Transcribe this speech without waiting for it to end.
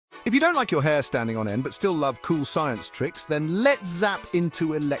If you don't like your hair standing on end but still love cool science tricks, then let's zap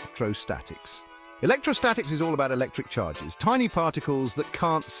into electrostatics. Electrostatics is all about electric charges, tiny particles that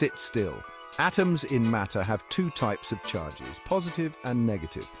can't sit still. Atoms in matter have two types of charges, positive and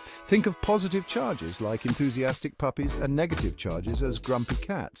negative. Think of positive charges like enthusiastic puppies and negative charges as grumpy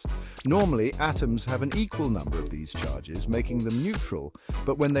cats. Normally, atoms have an equal number of these charges, making them neutral.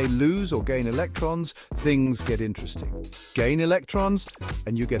 But when they lose or gain electrons, things get interesting. Gain electrons,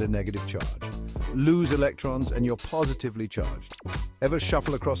 and you get a negative charge. Lose electrons, and you're positively charged. Ever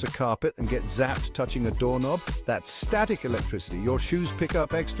shuffle across a carpet and get zapped touching a doorknob? That's static electricity. Your shoes pick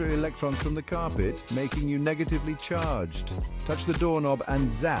up extra electrons from the carpet, making you negatively charged. Touch the doorknob and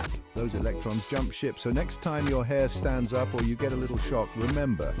zap. Those electrons jump ship, so next time your hair stands up or you get a little shock,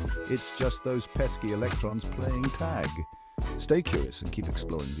 remember, it's just those pesky electrons playing tag. Stay curious and keep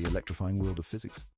exploring the electrifying world of physics.